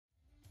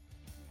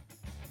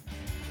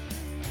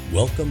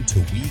Welcome to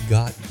We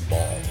Got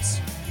Balls,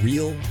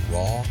 real,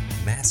 raw,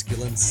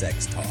 masculine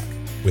sex talk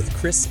with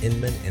Chris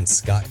Inman and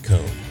Scott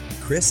Cohn.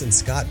 Chris and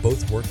Scott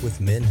both work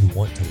with men who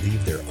want to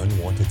leave their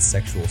unwanted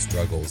sexual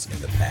struggles in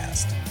the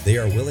past. They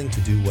are willing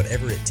to do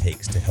whatever it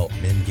takes to help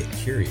men get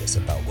curious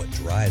about what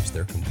drives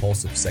their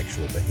compulsive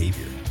sexual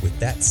behavior. With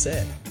that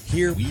said,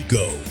 here we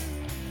go.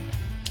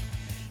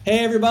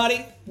 Hey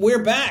everybody,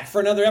 we're back for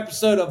another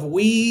episode of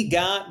We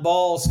Got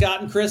Balls.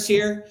 Scott and Chris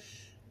here.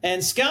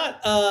 And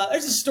Scott,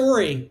 there's a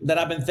story that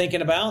I've been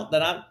thinking about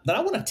that I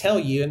want to tell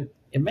you, and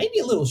it may be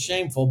a little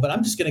shameful, but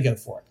I'm just going to go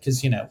for it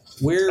because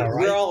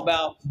we're all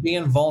about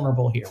being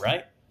vulnerable here,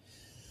 right?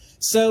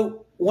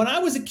 So when I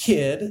was a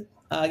kid,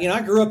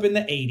 I grew up in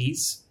the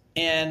 '80s,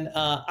 and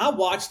I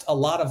watched a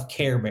lot of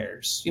Care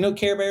Bears. You know what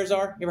Care Bears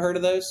are? You ever heard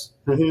of those?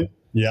 Mm-hmm.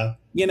 Yeah.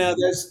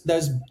 There's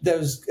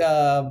those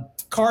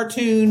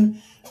cartoon.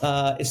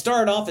 It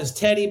started off as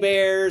teddy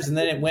bears, and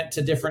then it went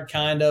to different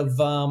kind of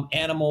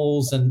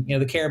animals, and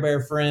the Care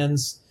Bear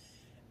friends.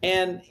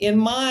 And in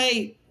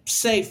my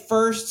say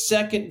first,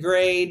 second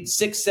grade,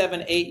 6,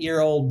 7,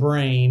 8-year-old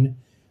brain,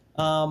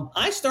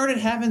 I started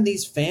having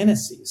these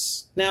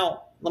fantasies.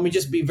 Now, let me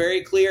just be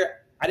very clear: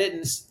 I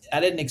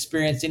didn't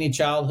experience any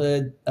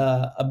childhood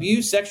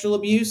abuse, sexual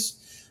abuse.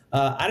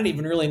 I didn't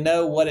even really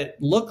know what it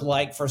looked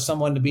like for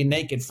someone to be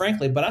naked,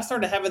 frankly. But I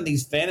started having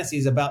these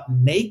fantasies about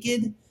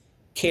naked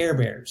Care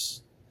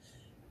Bears.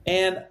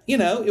 And,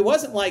 it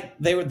wasn't like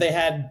they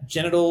had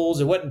genitals.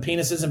 It wasn't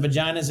penises and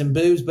vaginas and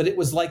boobs, but it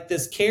was like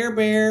this Care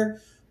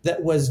Bear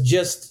that was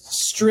just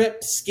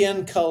stripped,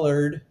 skin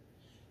colored,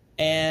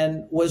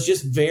 and was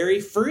just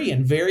very free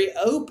and very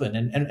open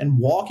and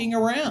walking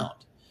around.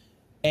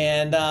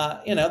 And,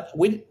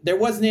 there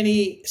wasn't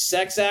any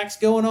sex acts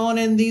going on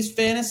in these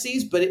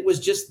fantasies, but it was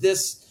just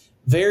this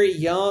very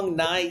young,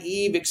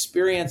 naive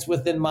experience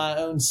within my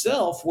own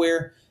self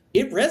where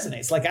it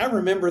resonates. Like I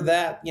remember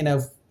that,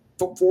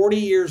 40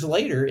 years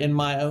later in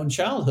my own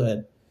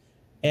childhood.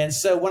 And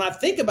so when I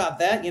think about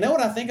that, you know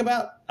what I think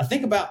about? I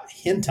think about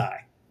hentai.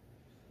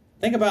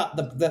 Think about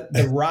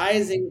the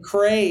rising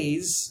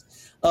craze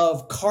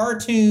of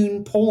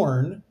cartoon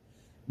porn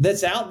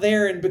that's out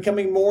there and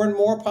becoming more and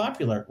more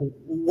popular.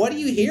 What do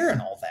you hear in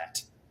all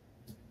that?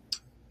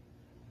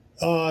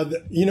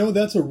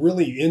 That's a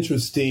really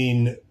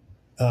interesting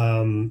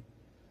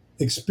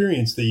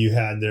experience that you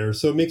had there.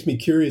 So it makes me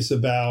curious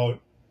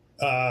about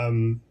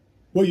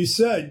what you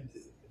said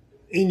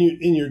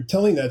in your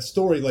telling that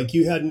story. Like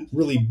you hadn't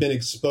really been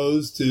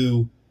exposed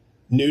to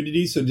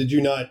nudity. So did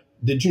you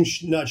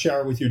not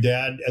shower with your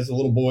dad as a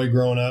little boy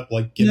growing up?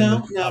 Like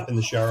hop in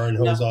the shower and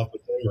hose off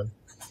with him?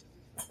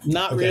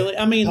 Not really.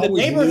 I mean, How the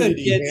neighborhood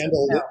kids,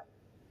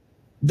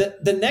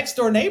 the next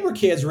door neighbor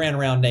kids ran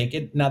around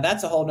naked. Now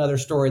that's a whole nother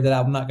story that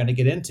I'm not going to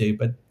get into.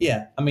 But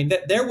yeah, I mean,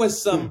 there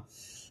was some,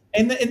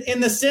 in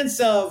the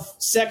sense of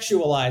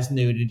sexualized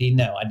nudity.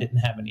 No, I didn't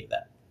have any of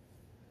that.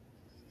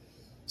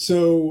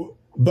 So,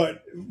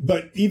 but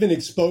even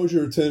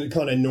exposure to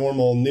kind of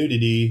normal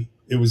nudity,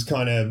 was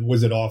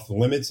it off the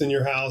limits in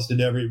your house?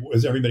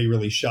 Was everybody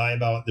really shy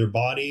about their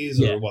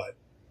bodies or what?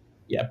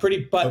 Yeah,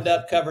 pretty buttoned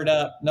up, covered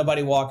up,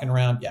 nobody walking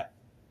around. Yeah.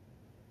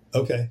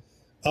 Okay.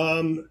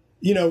 From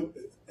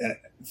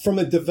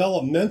a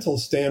developmental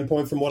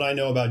standpoint, from what I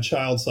know about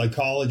child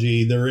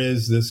psychology, there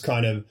is this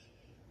kind of,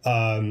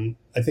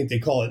 I think they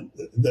call it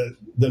the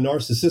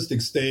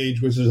narcissistic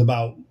stage, which is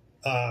about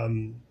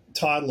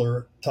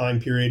toddler time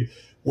period,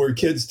 where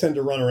kids tend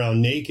to run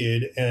around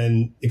naked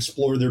and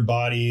explore their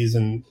bodies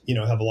and,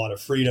 have a lot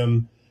of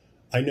freedom.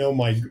 I know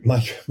my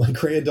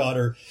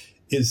granddaughter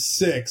is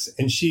 6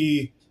 and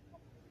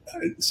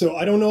so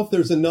I don't know if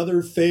there's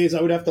another phase.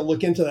 I would have to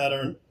look into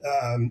that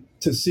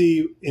to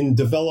see in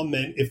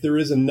development if there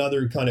is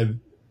another kind of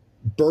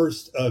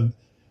burst of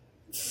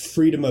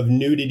freedom of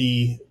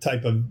nudity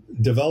type of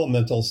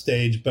developmental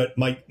stage. But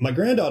my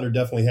granddaughter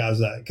definitely has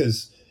that,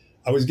 because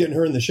I was getting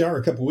her in the shower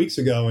a couple of weeks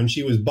ago and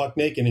she was buck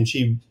naked and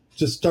she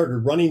just started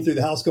running through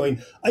the house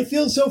going, "I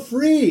feel so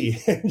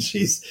free." And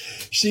she's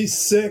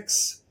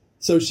 6.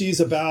 So she's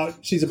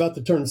about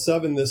to turn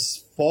 7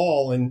 this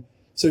fall. And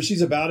so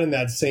she's about in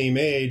that same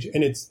age.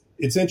 And it's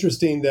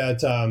interesting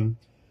that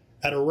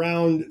at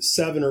around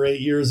 7 or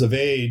 8 years of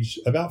age,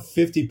 about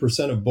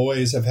 50% of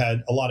boys have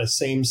had a lot of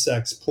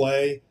same-sex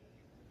play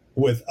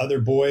with other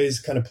boys,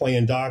 kind of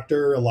playing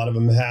doctor. A lot of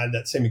them had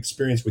that same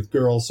experience with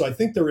girls. So I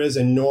think there is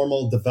a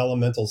normal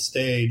developmental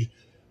stage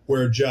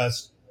where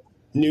just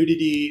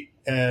nudity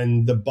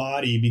and the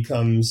body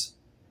becomes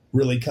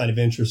really kind of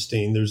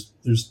interesting. There's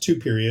 2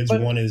 periods.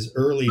 One is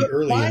early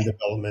in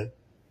development.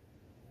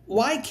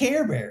 Why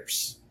Care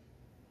Bears?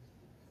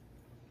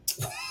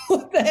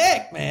 What the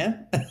heck,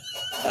 man?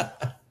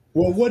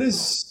 Well, let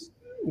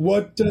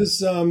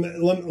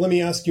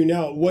me ask you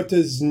now, what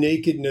does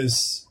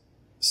nakedness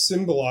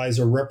symbolize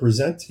or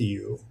represent to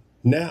you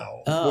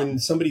now when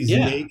somebody's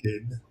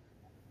naked?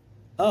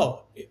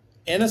 Oh,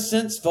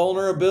 innocence,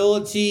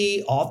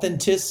 vulnerability,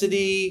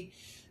 authenticity,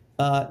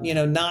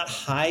 not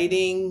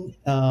hiding.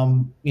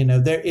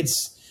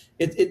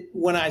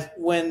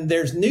 when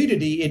there's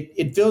nudity,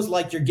 it feels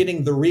like you're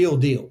getting the real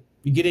deal.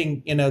 You're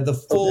getting, the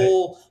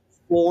full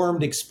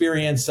formed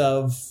experience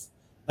of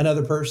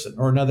another person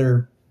or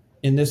another,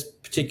 in this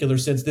particular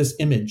sense, this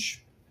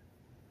image.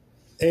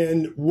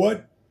 And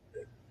what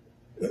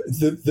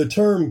the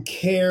term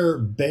Care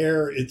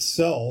Bear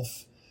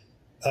itself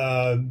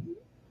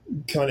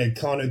kind of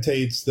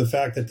connotates the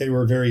fact that they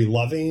were very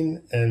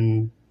loving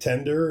and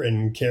tender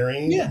and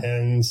caring. Yeah.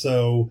 And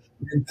so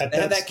at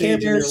that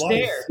stage in your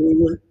life,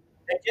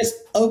 they just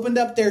opened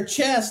up their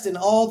chest and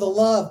all the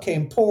love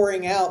came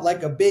pouring out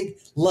like a big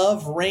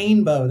love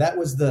rainbow. That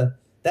was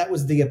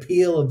the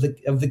appeal of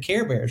the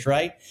Care Bears,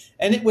 right?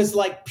 And it was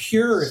like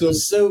pure. It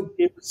was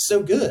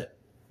so good.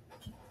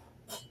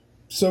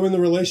 So in the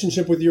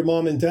relationship with your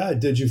mom and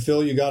dad, did you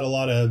feel you got a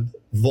lot of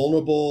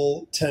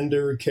vulnerable,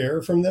 tender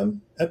care from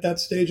them at that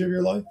stage of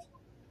your life?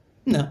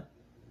 No.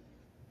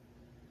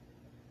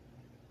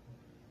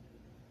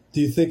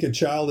 Do you think a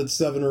child at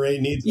 7 or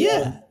 8 needs?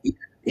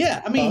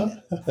 Yeah. I mean,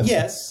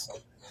 yes.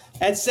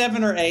 At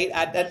 7 or 8,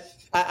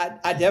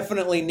 I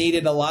definitely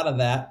needed a lot of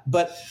that.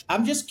 But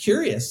I'm just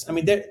curious. I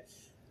mean,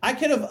 I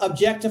could have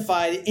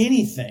objectified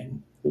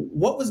anything.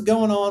 What was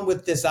going on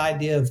with this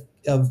idea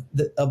of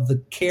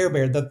the Care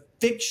Bear, the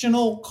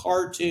fictional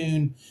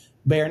cartoon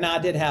bear? Now, I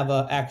did have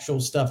an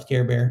actual stuffed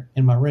Care Bear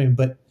in my room,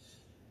 but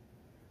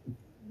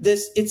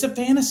it's a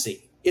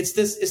fantasy. It's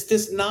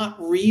this not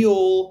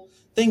real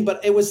thing,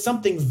 but it was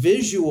something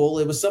visual.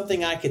 It was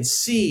something I could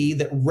see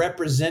that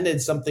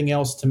represented something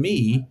else to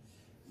me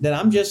that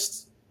I'm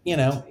just,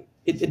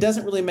 it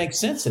doesn't really make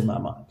sense in my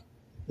mind.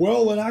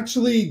 Well, it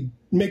actually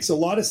makes a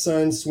lot of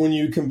sense when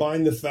you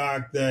combine the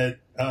fact that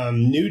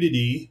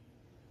nudity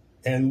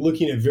and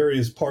looking at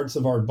various parts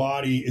of our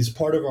body is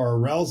part of our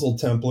arousal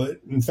template.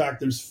 In fact,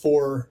 there's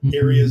 4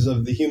 areas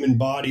of the human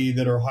body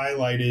that are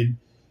highlighted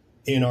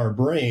in our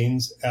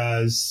brains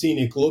as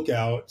scenic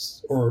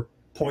lookouts or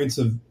points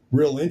of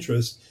real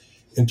interest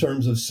in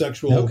terms of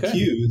sexual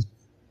cues.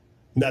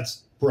 And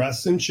that's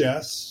breasts and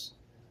chests,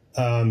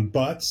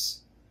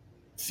 butts,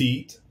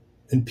 feet,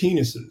 and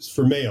penises.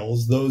 For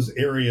males, those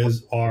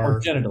areas are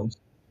genitals.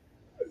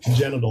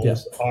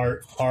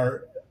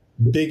 Are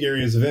big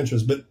areas of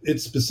interest, but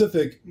it's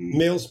specific.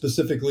 Males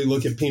specifically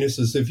look at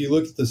penises. If you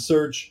look at the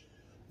search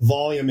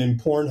volume in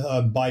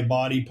Pornhub by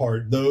body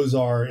part, those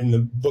are in the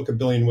book A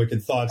Billion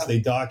Wicked Thoughts. They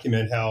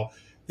document how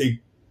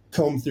they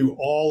comb through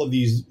all of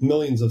these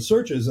millions of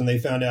searches, and they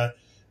found out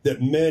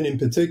that men in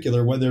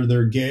particular, whether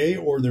they're gay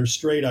or they're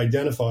straight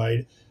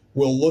identified,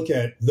 will look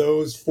at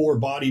those 4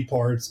 body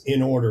parts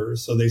in order.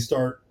 So they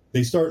start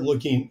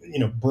looking,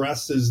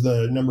 breasts is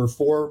the number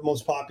 4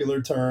 most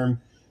popular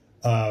term.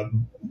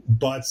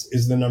 Butts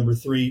is the number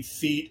 3,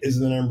 feet is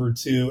the number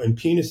 2, and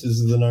penises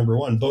is the number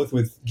 1, both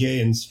with gay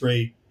and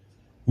straight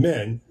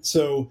men.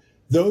 So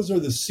those are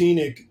the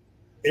scenic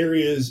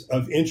areas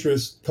of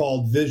interest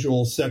called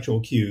visual sexual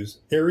cues,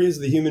 areas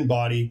of the human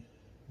body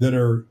that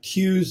are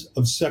cues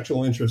of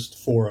sexual interest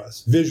for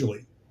us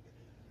visually.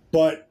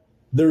 But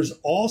there's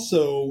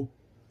also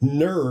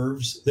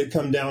nerves that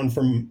come down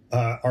from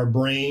our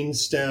brain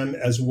stem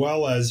as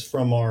well as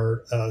from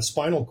our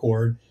spinal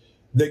cord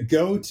that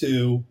go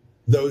to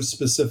those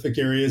specific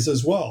areas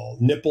as well.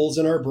 Nipples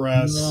in our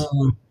breasts,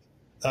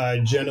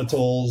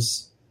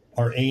 genitals,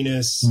 our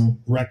anus,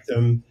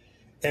 rectum.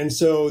 And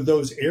so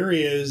those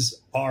areas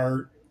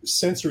are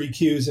sensory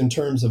cues in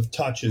terms of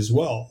touch as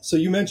well. So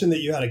you mentioned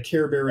that you had a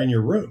Care Bear in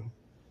your room.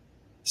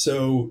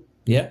 So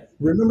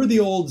remember the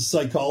old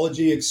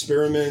psychology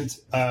experiment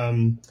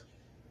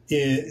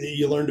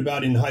you learned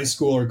about in high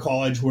school or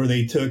college where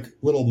they took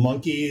little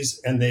monkeys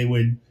and they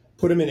would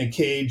put them in a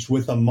cage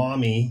with a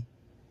mommy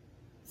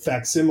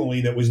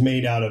facsimile that was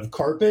made out of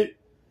carpet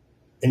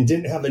and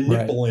didn't have a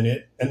nipple in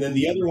it. And then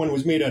the other one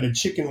was made out of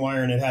chicken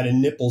wire and it had a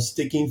nipple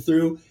sticking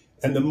through.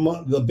 And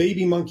the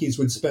baby monkeys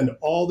would spend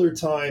all their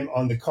time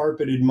on the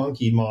carpeted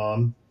monkey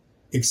mom,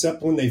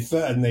 except when they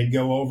fed, and they'd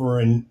go over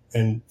and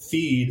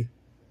feed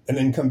and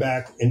then come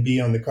back and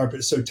be on the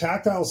carpet. So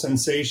tactile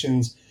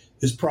sensations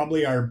is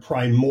probably our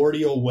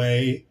primordial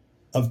way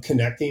of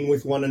connecting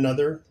with one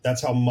another.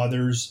 That's how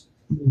mothers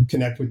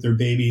connect with their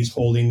babies,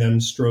 holding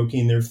them,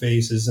 stroking their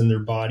faces and their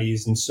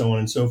bodies, and so on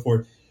and so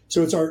forth.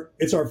 So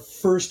it's our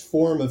first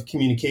form of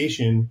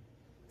communication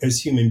as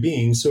human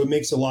beings. So it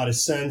makes a lot of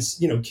sense.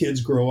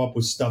 Kids grow up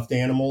with stuffed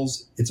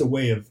animals. It's a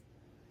way of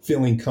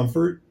feeling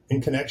comfort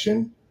and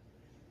connection.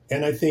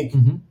 And I think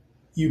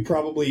you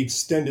probably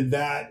extended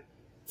that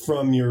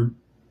from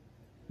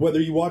whether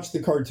you watch the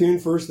cartoon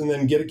first and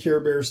then get a Care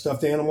Bear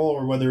stuffed animal,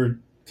 or whether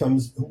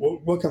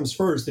what comes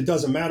first, it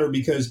doesn't matter,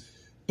 because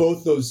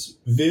both those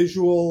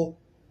visual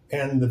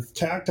and the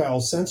tactile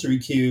sensory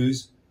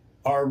cues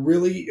are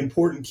really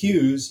important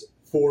cues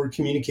for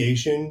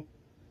communication,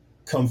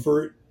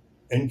 comfort,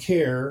 and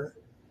care,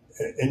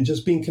 and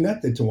just being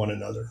connected to one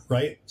another,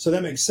 right? So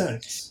that makes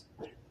sense.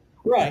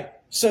 Right.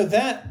 So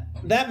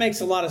that makes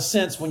a lot of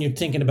sense when you're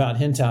thinking about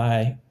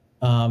hentai,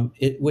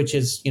 which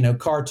is,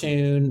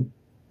 cartoon,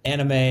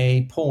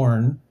 anime,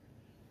 porn,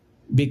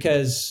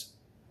 because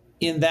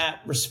in that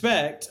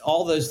respect,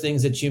 all those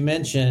things that you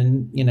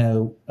mentioned,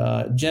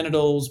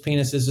 genitals,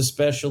 penises,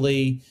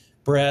 especially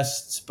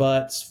breasts,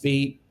 butts,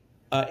 feet,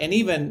 and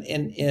even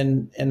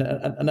in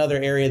another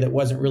area that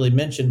wasn't really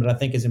mentioned, but I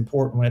think is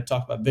important when I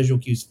talk about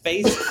visual cues,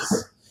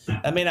 faces.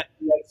 I mean, I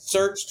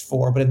searched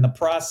for, but in the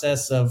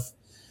process of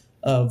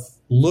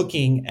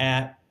looking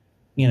at,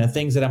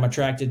 things that I'm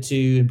attracted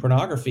to in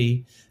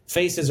pornography,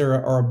 faces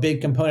are a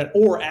big component,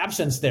 or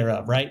absence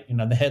thereof, right?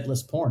 The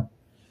headless porn.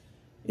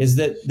 Is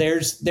that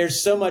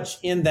there's so much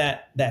in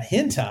that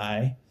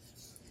hentai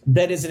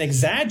that is an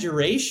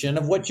exaggeration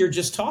of what you're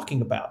just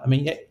talking about. I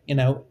mean,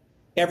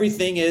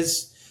 everything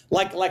is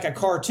like a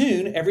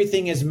cartoon.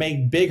 Everything is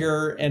made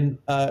bigger and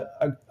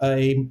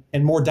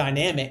and more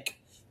dynamic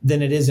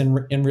than it is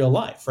in real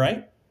life,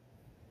 right?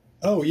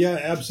 Oh, yeah,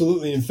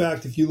 absolutely. In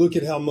fact, if you look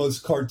at how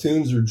most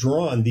cartoons are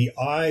drawn, the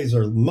eyes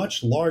are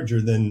much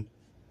larger than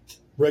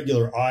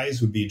regular eyes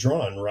would be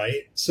drawn,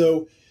 right?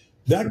 So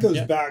that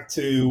goes back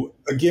to,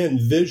 again,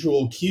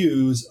 visual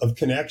cues of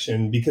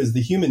connection, because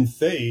the human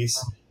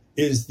face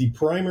is the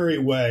primary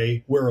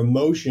way where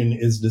emotion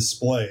is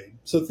displayed.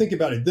 So think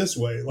about it this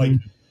way. Like,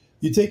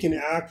 you take an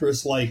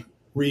actress like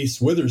Reese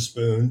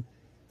Witherspoon,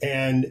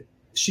 and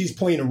she's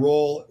playing a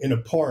role in a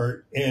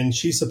part, and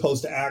she's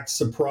supposed to act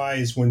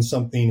surprised when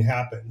something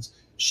happens.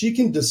 She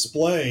can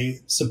display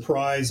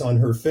surprise on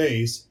her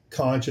face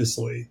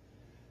consciously.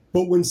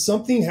 But when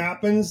something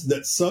happens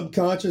that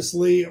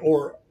subconsciously,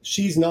 or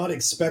she's not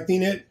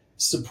expecting it,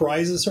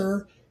 surprises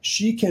her,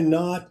 she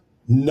cannot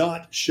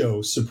not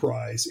show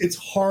surprise. It's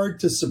hard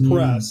to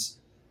suppress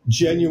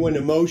genuine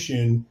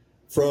emotion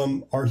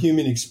from our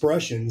human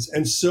expressions.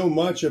 And so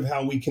much of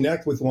how we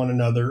connect with one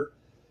another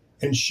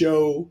and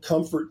show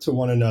comfort to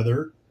one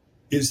another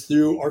is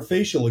through our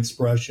facial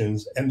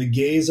expressions and the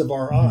gaze of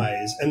our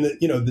eyes. And the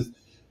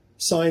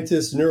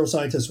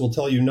neuroscientists will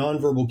tell you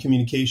nonverbal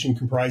communication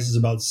comprises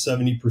about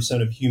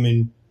 70% of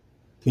human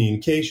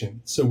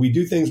communication. So we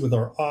do things with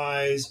our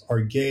eyes, our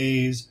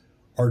gaze,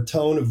 our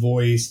tone of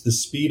voice, the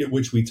speed at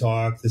which we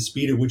talk, the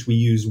speed at which we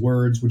use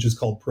words, which is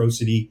called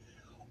prosody.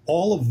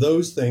 All of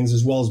those things,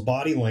 as well as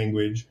body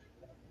language,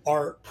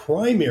 are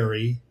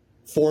primary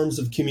forms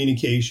of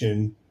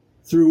communication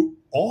through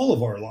all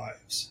of our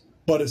lives,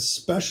 but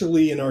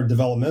especially in our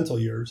developmental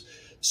years.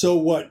 So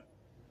what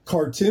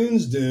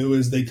cartoons do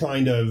is they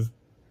kind of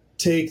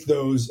take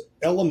those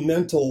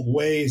elemental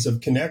ways of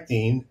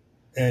connecting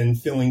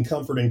and feeling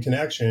comfort and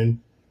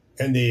connection,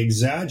 and they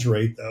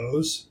exaggerate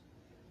those.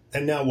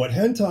 And now what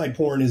hentai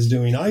porn is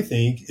doing, I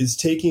think, is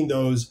taking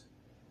those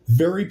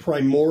very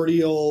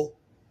primordial,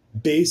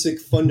 basic,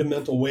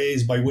 fundamental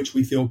ways by which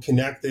we feel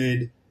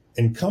connected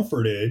and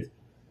comforted,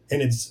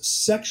 and it's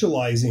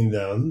sexualizing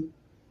them,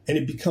 and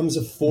it becomes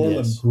a form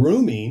of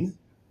grooming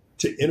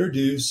to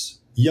introduce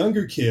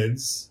younger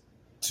kids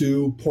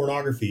to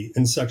pornography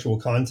and sexual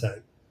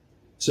content.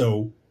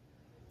 So,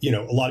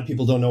 a lot of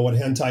people don't know what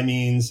hentai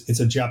means. It's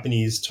a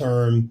Japanese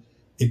term.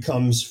 It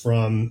comes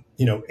from,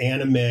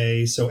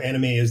 anime. So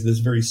anime is this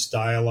very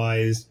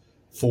stylized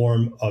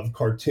form of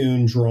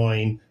cartoon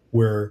drawing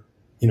where,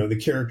 the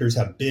characters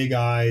have big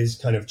eyes,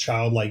 kind of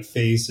childlike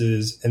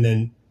faces, and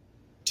then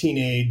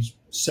teenage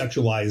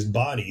sexualized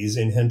bodies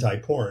in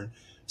hentai porn.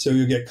 So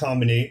you get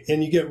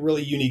and you get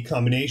really unique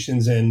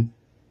combinations in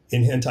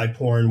hentai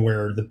porn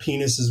where the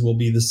penises will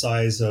be the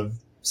size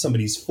of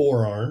somebody's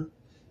forearm.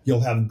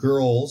 You'll have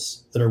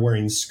girls that are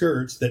wearing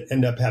skirts that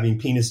end up having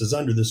penises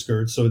under the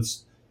skirts. So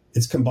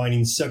it's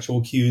combining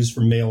sexual cues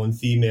from male and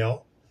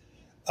female,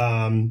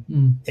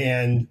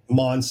 and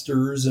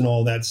monsters and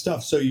all that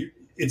stuff. So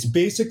it's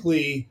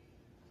basically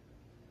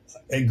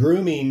a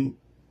grooming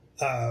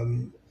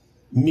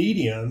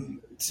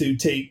medium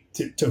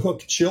to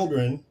hook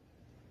children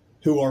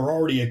who are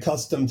already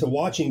accustomed to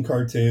watching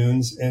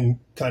cartoons and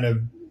kind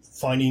of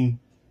finding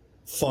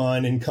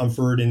fun and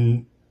comfort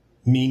and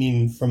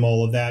meaning from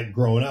all of that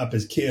growing up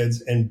as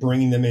kids, and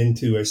bringing them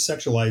into a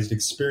sexualized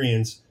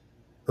experience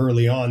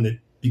early on that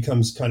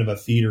becomes kind of a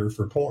feeder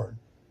for porn.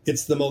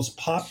 It's the most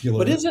popular.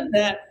 But isn't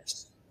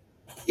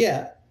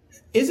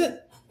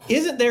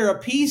there a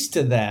piece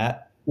to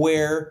that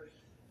where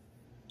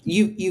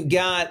you've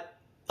got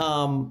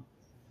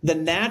the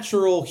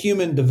natural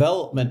human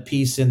development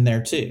piece in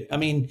there too? I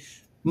mean,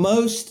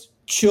 most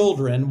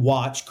children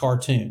watch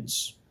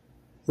cartoons.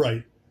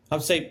 Right. I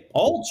would say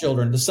all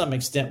children to some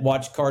extent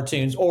watch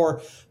cartoons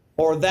or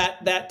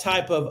that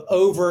type of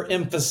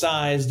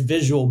overemphasized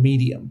visual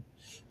medium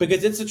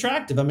because it's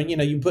attractive. I mean,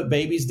 you put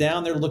babies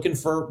down, they're looking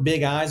for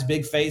big eyes,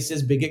 big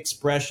faces, big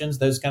expressions,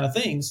 those kind of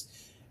things.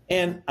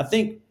 And I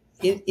think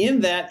in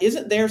that,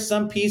 isn't there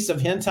some piece of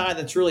hentai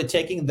that's really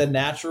taking the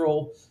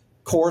natural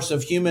course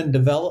of human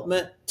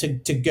development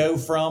to go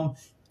from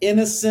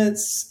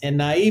innocence and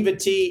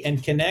naivety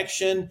and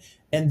connection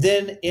and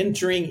then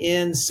entering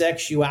in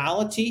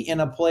sexuality in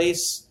a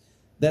place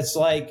that's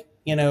like,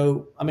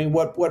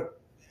 what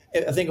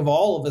I think of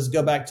all of us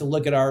go back to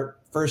look at our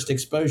first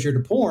exposure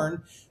to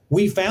porn.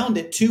 We found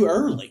it too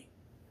early.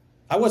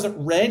 I wasn't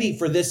ready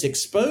for this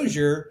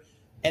exposure.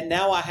 And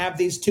now I have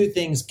these two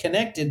things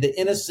connected, the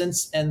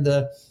innocence and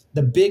the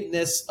the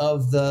bigness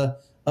of the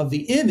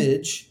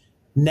image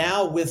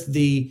now with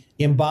the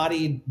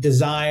embodied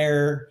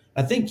desire.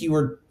 I think you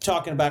were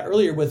talking about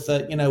earlier with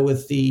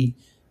the,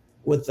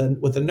 with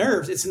the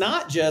nerves. It's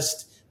not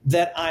just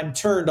that I'm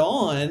turned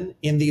on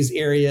in these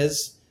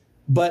areas,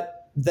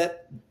 but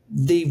that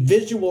the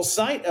visual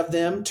sight of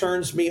them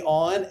turns me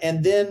on.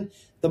 And then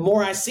the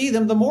more I see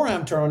them, the more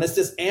I'm turned on. It's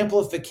this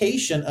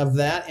amplification of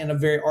that in a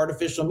very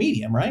artificial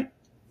medium, right?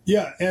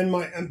 Yeah. And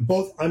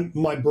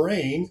my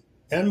brain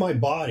and my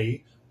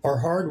body are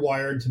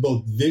hardwired to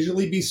both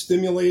visually be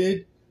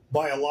stimulated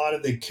by a lot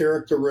of the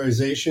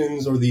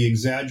characterizations or the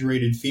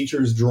exaggerated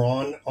features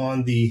drawn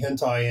on the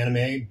hentai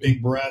anime,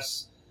 big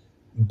breasts,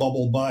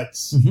 bubble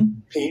butts,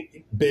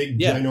 big,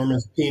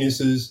 ginormous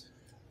penises,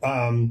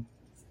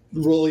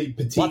 really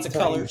petite. Lots of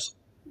colors.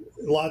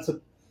 Lots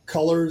of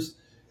colors.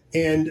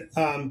 And,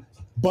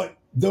 but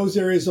those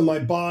areas of my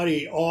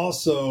body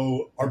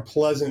also are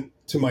pleasant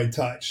to my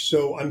touch.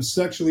 So I'm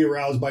sexually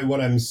aroused by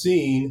what I'm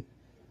seeing,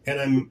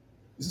 and I'm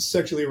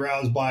sexually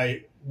aroused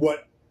by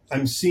what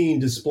I'm seeing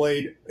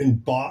displayed in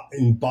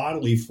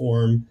bodily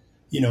form,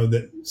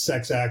 the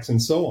sex acts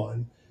and so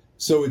on.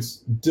 So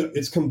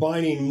it's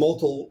combining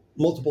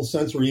multiple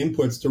sensory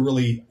inputs to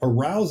really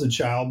arouse a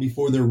child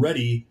before they're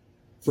ready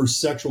for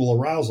sexual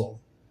arousal,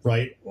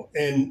 right?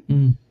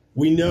 And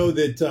we know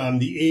that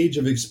the age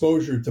of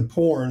exposure to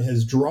porn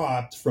has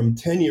dropped from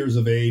 10 years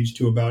of age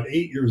to about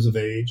 8 years of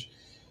age.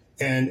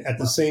 And at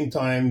the same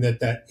time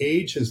that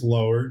age has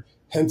lowered,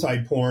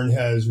 hentai porn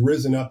has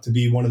risen up to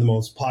be one of the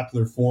most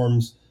popular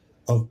forms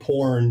of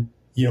porn,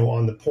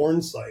 on the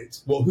porn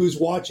sites. Well, who's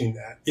watching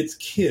that? It's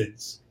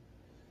kids.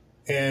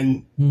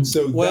 And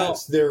so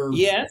that's their...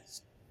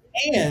 Yes,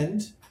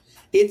 and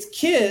it's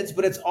kids,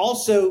 but it's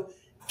also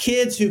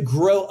kids who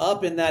grow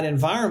up in that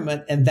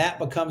environment, and that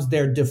becomes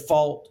their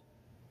default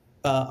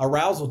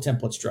arousal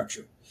template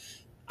structure.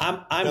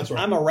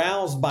 I'm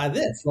aroused by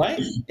this,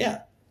 right? Yeah.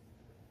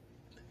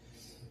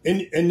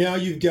 And now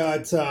you've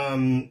got,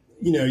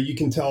 you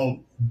can tell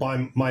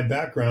by my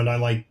background, I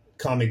like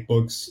comic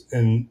books,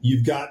 and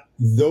you've got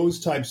those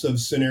types of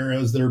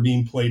scenarios that are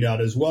being played out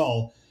as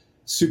well.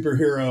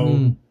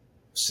 Superhero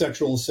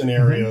sexual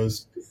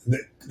scenarios,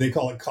 they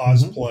call it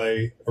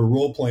cosplay or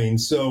role playing.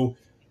 So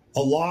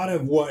a lot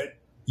of what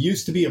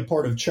used to be a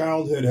part of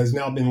childhood has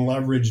now been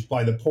leveraged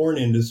by the porn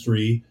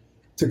industry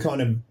to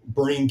kind of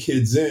bring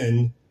kids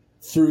in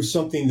through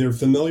something they're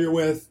familiar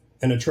with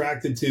and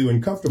attracted to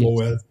and comfortable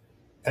with.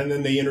 And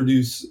then they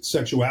introduce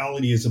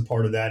sexuality as a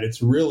part of that.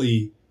 It's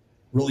really,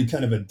 really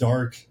kind of a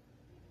dark,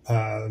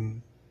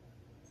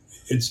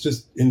 it's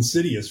just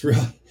insidious,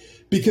 really,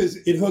 because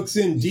it hooks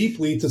in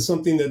deeply to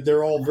something that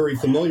they're all very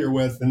familiar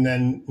with, and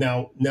then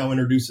now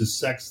introduces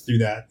sex through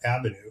that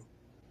avenue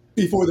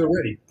before they're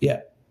ready.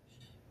 Yeah.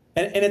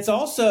 And it's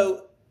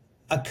also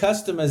a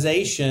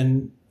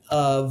customization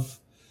of,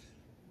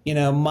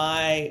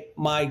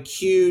 my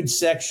cued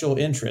sexual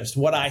interest,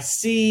 what I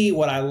see,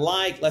 what I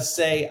like. Let's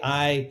say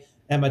I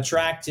am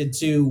attracted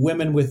to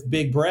women with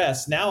big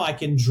breasts. Now I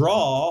can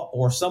draw,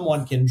 or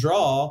someone can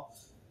draw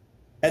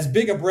as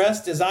big a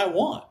breast as I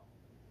want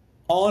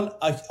on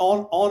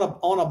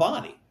a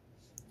body.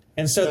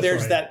 And so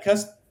there's that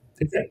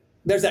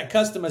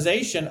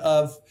customization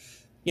of,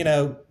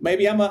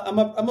 maybe I'm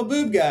a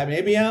boob guy,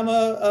 maybe I'm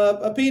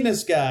a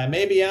penis guy,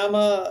 maybe I'm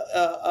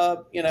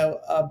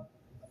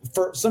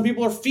for some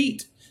people are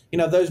feet,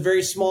 those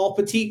very small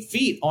petite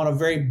feet on a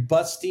very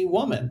busty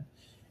woman.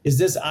 Is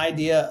this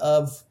idea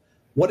of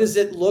what does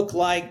it look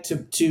like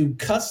to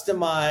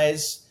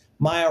customize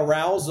my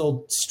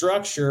arousal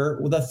structure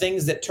with the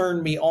things that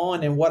turn me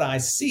on and what I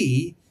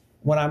see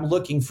when I'm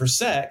looking for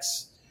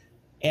sex,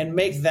 and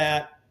make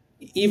that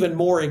even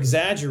more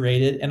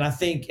exaggerated. And I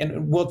think,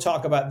 and we'll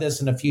talk about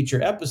this in a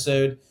future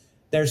episode,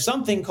 there's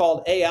something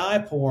called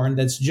AI porn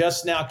that's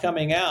just now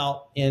coming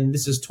out, and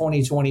this is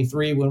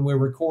 2023 when we're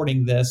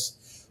recording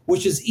this,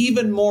 which is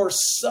even more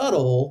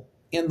subtle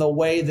in the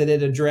way that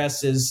it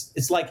addresses.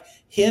 It's like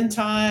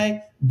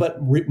hentai,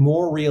 but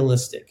more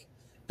realistic.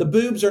 The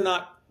boobs are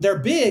not, they're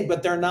big,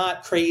 but they're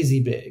not crazy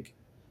big.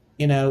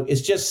 It's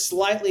just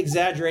slightly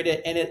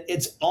exaggerated, and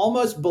it's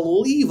almost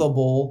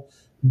believable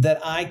that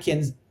I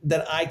can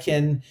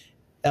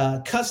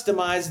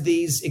customize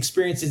these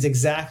experiences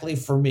exactly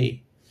for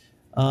me.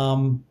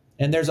 And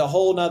there's a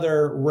whole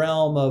nother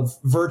realm of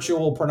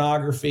virtual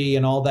pornography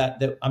and all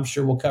that I'm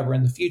sure we'll cover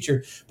in the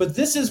future. But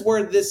this is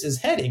where this is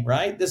heading,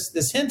 right? This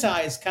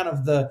hentai is kind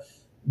of the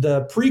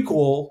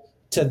prequel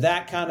to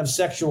that kind of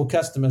sexual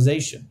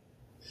customization.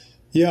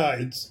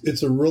 Yeah,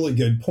 it's a really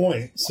good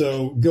point.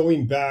 So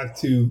going back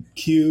to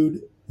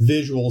cued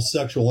visual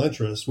sexual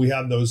interest, we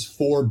have those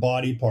 4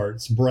 body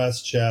parts: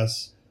 breast,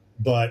 chest,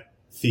 butt,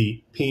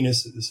 feet,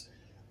 penises.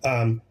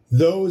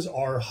 Those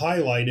are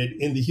highlighted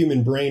in the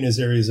human brain as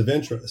areas of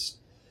interest.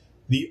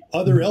 The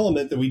other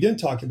element that we didn't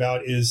talk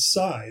about is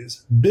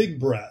size: big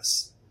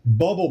breasts,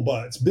 bubble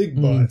butts, big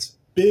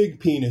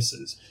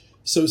penises.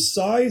 So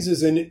size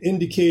is an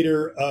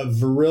indicator of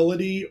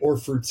virility or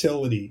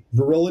fertility.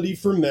 Virility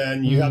for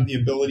men, you have the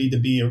ability to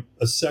be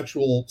a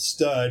sexual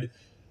stud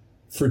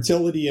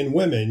fertility in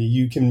women,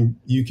 you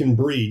can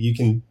breed, you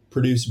can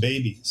produce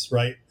babies,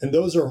 right? And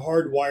those are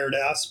hardwired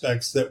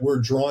aspects that we're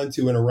drawn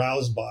to and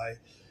aroused by.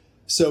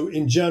 So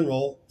in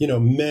general,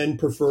 men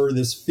prefer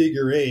this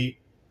figure eight,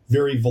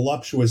 very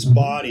voluptuous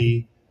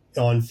body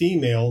on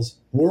females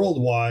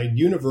worldwide,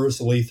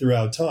 universally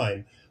throughout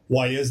time.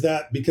 Why is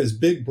that? Because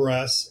big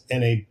breasts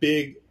and a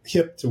big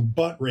hip to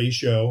butt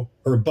ratio,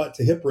 or butt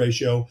to hip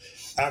ratio,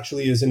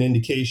 actually is an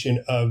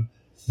indication of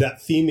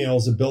that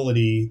female's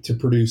ability to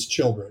produce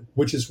children,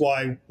 which is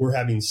why we're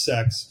having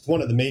sex.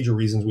 One of the major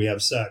reasons we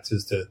have sex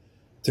is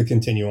to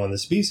continue on the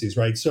species,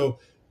 right? So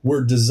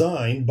we're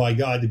designed by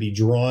God to be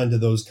drawn to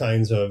those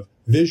kinds of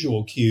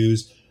visual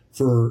cues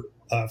for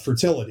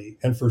fertility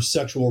and for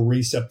sexual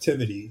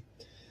receptivity.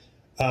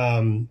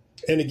 And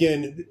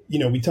again,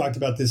 we talked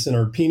about this in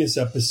our penis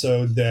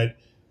episode, that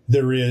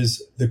there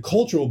is the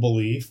cultural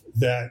belief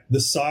that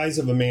the size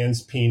of a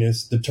man's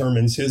penis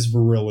determines his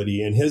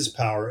virility and his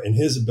power and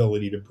his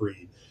ability to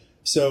breed.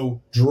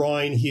 So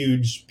drawing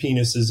huge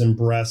penises and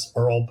breasts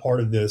are all part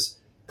of this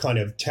kind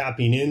of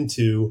tapping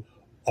into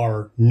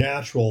our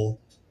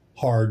natural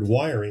hard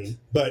wiring.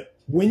 But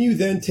when you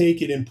then take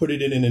it and put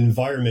it in an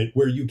environment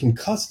where you can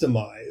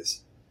customize,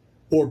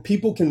 or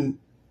people can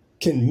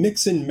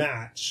mix and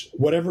match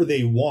whatever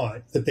they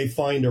want that they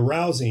find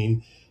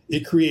arousing,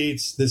 it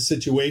creates this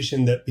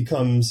situation that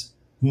becomes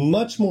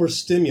much more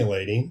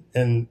stimulating.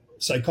 And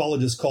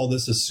psychologists call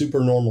this a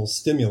supernormal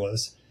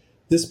stimulus.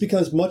 This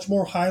becomes much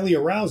more highly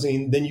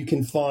arousing than you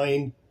can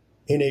find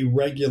in a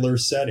regular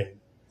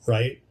setting,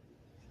 right?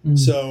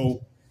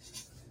 So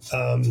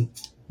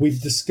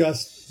we've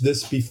discussed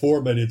this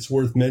before, but it's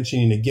worth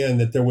mentioning again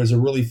that there was a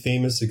really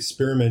famous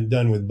experiment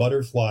done with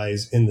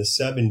butterflies in the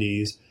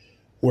 70s,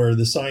 where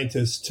the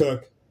scientists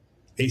took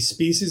a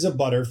species of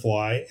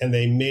butterfly and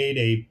they made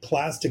a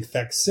plastic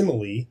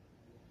facsimile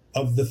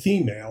of the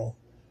female,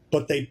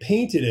 but they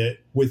painted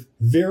it with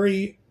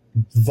very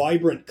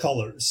vibrant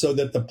colors so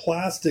that the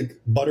plastic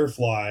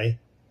butterfly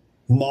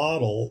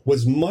model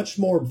was much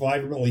more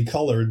vibrantly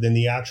colored than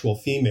the actual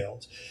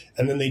females.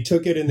 And then they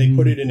took it and they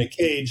put it in a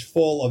cage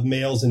full of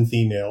males and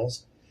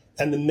females,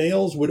 and the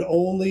males would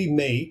only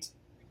mate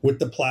with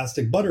the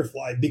plastic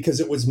butterfly because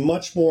it was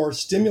much more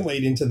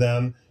stimulating to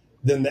them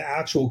than the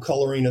actual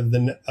coloring of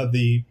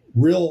the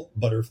real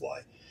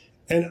butterfly.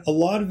 And a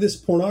lot of this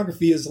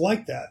pornography is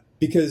like that,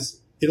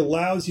 because it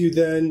allows you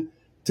then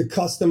to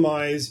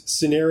customize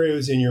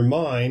scenarios in your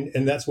mind.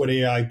 And that's what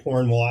AI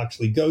porn will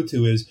actually go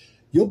to, is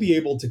you'll be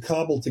able to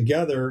cobble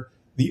together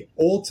the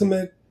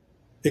ultimate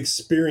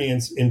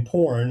experience in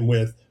porn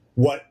with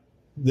what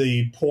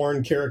the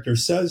porn character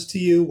says to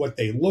you, what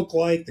they look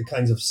like, the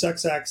kinds of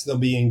sex acts they'll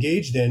be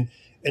engaged in.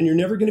 And you're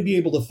never going to be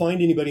able to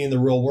find anybody in the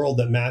real world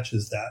that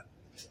matches that.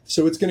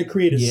 So it's going to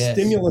create a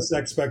stimulus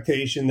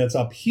expectation that's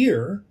up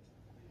here.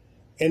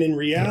 And in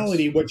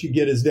reality, what you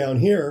get is down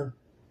here.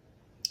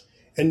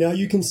 And now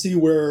you can see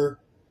where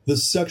the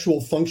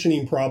sexual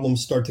functioning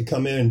problems start to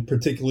come in,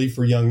 particularly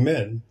for young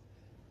men.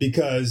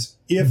 Because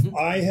if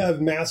I have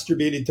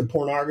masturbated to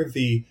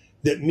pornography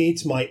that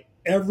meets my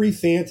every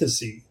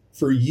fantasy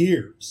for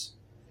years,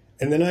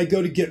 and then I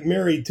go to get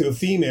married to a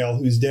female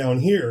who's down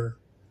here,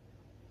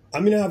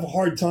 I'm going to have a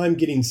hard time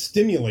getting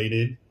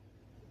stimulated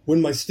when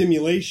my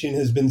stimulation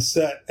has been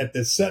set at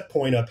the set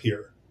point up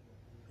here.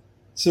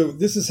 So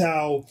this is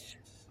how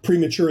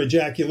premature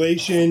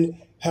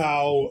ejaculation,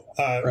 how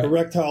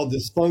erectile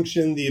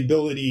dysfunction, the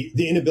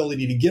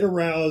inability to get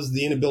aroused,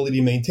 the inability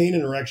to maintain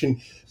an erection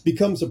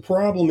becomes a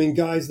problem in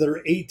guys that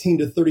are 18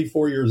 to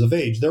 34 years of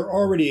age. They're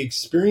already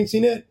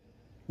experiencing it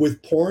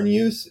with porn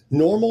use,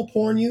 normal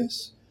porn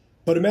use.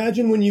 But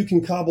imagine when you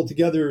can cobble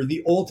together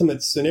the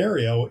ultimate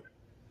scenario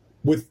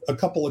with a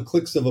couple of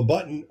clicks of a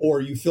button,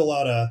 or you fill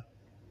out a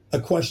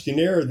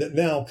questionnaire that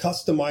now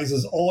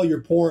customizes all your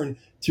porn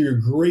to your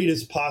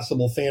greatest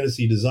possible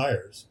fantasy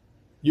desires.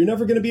 You're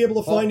never going to be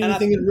able to find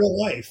anything in real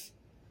life.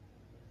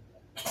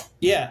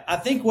 Yeah, I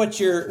think what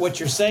you're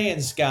saying,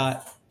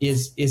 Scott,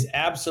 is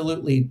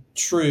absolutely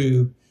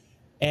true,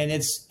 and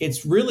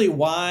it's really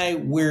why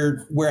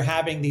we're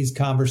having these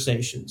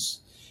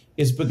conversations,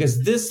 is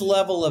because this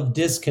level of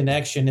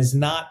disconnection is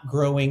not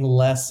growing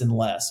less and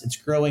less; it's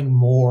growing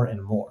more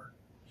and more,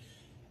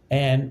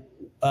 and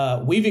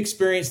we've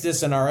experienced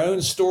this in our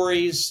own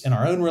stories, in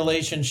our own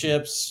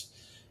relationships,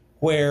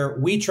 where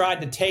we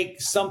tried to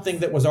take something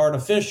that was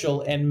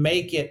artificial and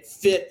make it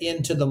fit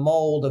into the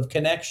mold of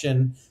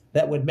connection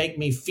that would make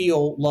me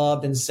feel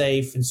loved and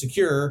safe and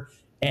secure.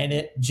 And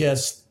it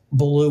just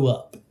blew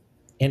up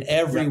in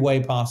every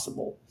way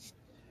possible.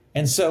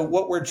 And so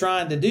what we're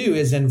trying to do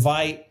is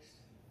invite,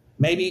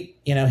 maybe,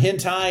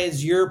 hentai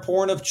is your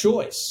porn of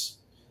choice.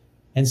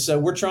 And so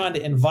we're trying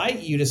to invite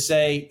you to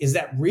say, is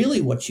that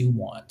really what you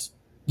want?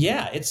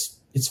 Yeah,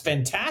 it's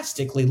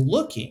fantastically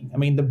looking. I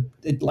mean,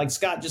 like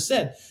Scott just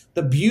said,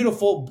 the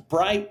beautiful,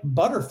 bright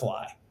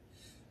butterfly,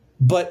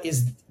 but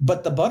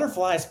the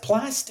butterfly is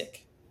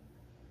plastic.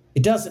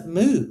 It doesn't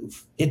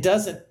move. It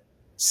doesn't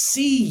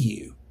see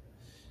you.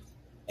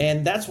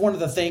 And that's one of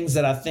the things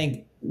that I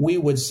think we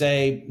would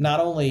say, not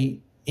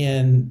only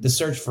in the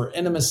search for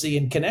intimacy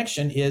and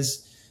connection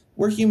is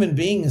we're human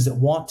beings that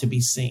want to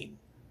be seen.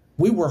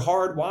 We were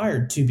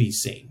hardwired to be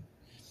seen.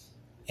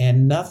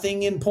 And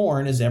nothing in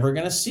porn is ever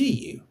going to see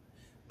you.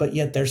 But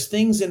yet there's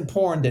things in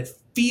porn that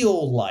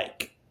feel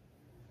like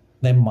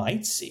they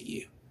might see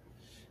you.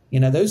 You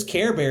know, those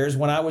Care Bears,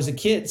 when I was a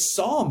kid,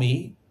 saw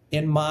me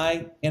in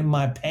my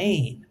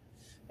pain.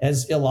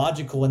 As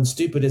illogical and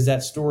stupid as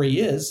that story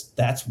is,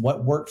 that's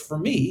what worked for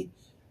me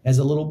as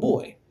a little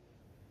boy.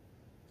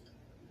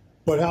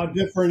 But how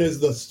different is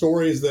the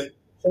stories that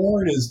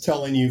porn is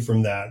telling you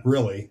from that,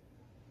 really?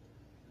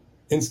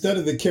 Instead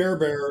of the Care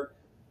Bear,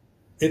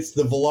 it's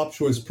the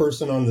voluptuous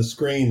person on the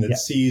screen that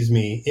sees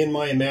me. In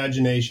my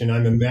imagination,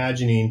 I'm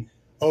imagining,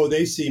 oh,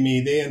 they see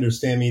me, they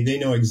understand me, they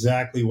know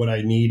exactly what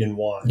I need and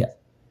want. Yeah.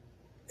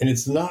 And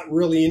it's not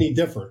really any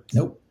different.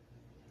 Nope.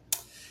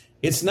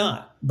 It's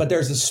not. But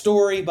there's a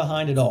story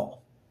behind it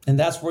all. And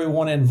that's where we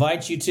want to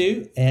invite you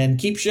to. And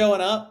keep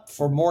showing up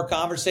for more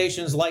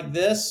conversations like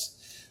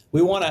this.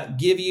 We want to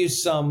give you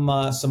some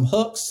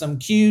hooks, some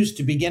cues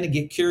to begin to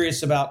get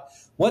curious about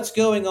what's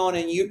going on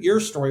in your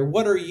story.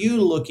 What are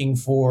you looking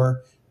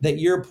for that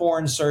your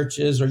porn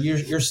searches or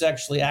you're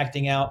sexually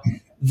acting out?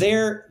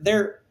 They're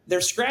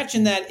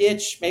scratching that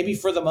itch maybe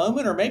for the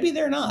moment, or maybe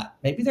they're not.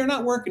 Maybe they're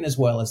not working as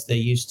well as they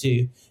used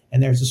to.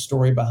 And there's a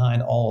story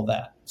behind all of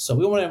that. So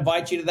we want to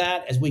invite you to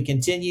that as we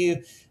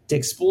continue to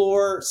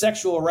explore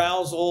sexual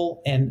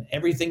arousal and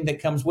everything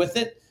that comes with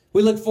it.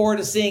 We look forward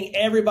to seeing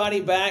everybody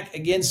back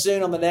again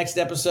soon on the next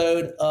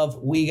episode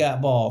of We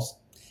Got Balls.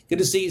 Good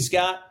to see you,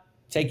 Scott.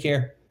 Take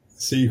care.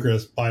 See you,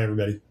 Chris. Bye,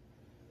 everybody.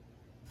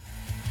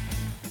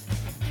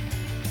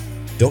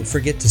 Don't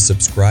forget to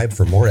subscribe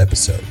for more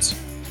episodes.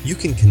 You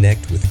can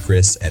connect with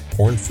Chris at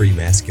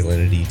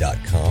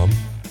pornfreemasculinity.com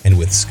and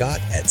with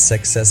Scott at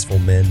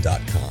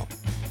successfulmen.com.